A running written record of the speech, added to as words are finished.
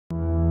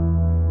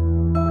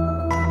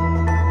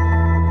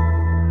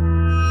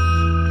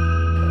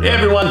Hey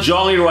everyone,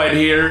 Jong Uy right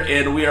here,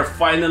 and we are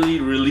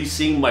finally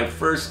releasing my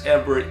first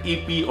ever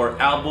EP or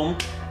album.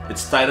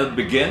 It's titled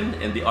Begin,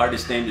 and the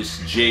artist name is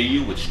Jong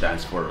Uy, which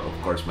stands for,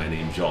 of course, my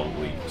name, Jong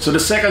Uy. So the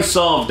second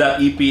song of that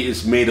EP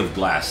is Made of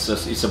Glass. So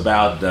it's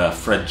about the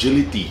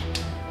fragility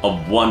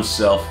of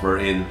oneself,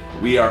 wherein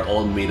we are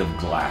all made of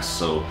glass.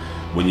 So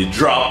when you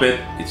drop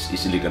it, it's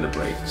easily gonna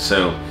break.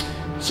 So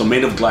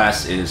Made of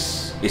Glass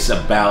is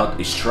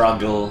about a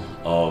struggle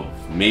of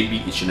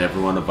maybe each and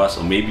every one of us,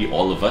 or maybe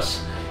all of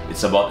us.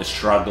 It's about a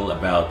struggle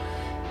about,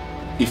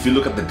 if you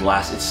look at the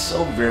glass, it's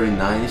so very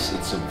nice,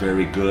 it's so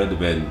very good.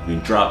 When you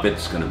drop it,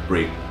 it's gonna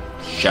break,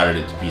 shattered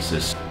into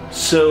pieces.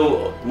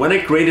 So when I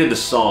created the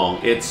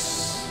song, it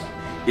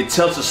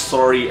tells a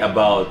story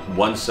about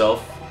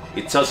oneself.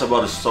 It tells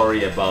about a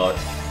story about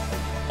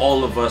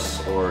all of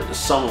us, or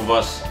some of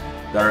us,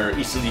 that are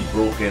easily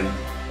broken.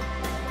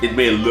 It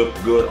may look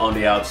good on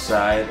the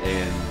outside,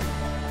 and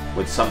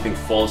when something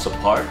falls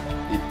apart,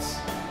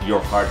 your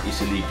heart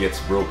easily gets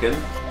broken.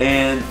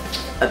 And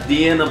at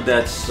the end of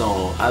that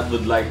song, I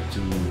would like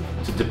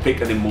to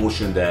depict an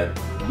emotion that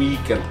we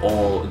can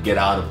all get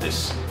out of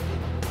this.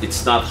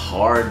 It's not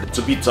hard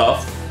to be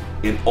tough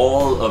in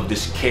all of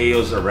this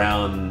chaos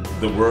around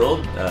the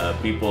world.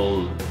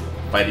 People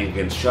fighting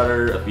against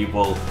Shutter,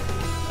 people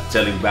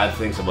telling bad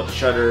things about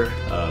Shutter,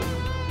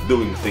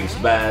 doing things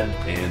bad,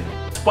 and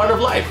it's part of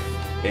life.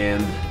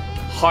 And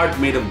heart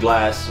made of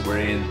glass,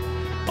 wherein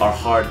our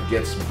heart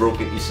gets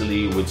broken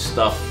easily with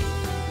stuff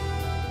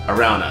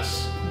around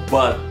us.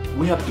 But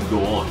we have to go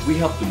on. We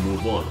have to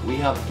move on.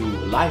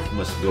 Life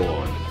must go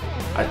on.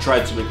 I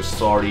tried to make a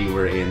story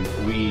wherein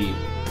we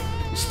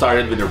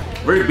started with a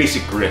very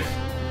basic riff.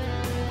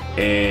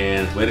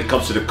 And when it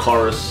comes to the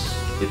chorus,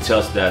 it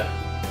tells that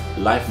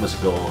life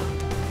must go on.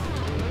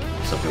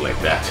 Something like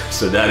that.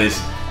 So that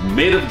is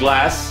Made of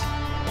Glass.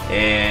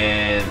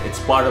 And it's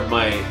part of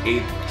my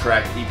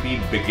 8-track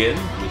EP, Begin,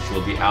 which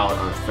will be out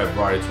on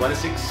February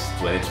 26,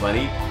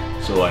 2020.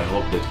 So I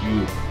hope that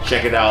you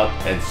check it out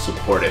and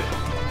support it.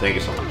 Thank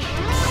you so much.